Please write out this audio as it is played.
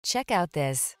Check out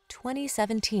this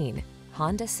 2017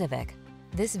 Honda Civic.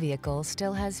 This vehicle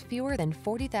still has fewer than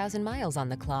 40,000 miles on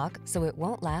the clock, so it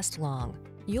won't last long.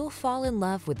 You'll fall in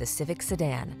love with the Civic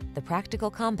sedan, the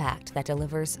practical compact that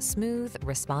delivers smooth,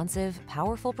 responsive,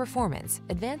 powerful performance,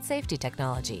 advanced safety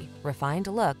technology, refined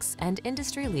looks, and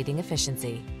industry-leading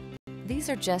efficiency. These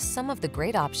are just some of the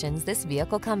great options this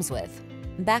vehicle comes with: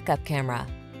 backup camera,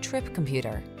 trip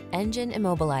computer, engine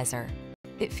immobilizer.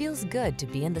 It feels good to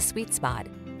be in the sweet spot.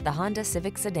 The Honda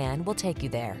Civic sedan will take you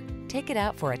there. Take it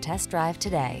out for a test drive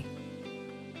today.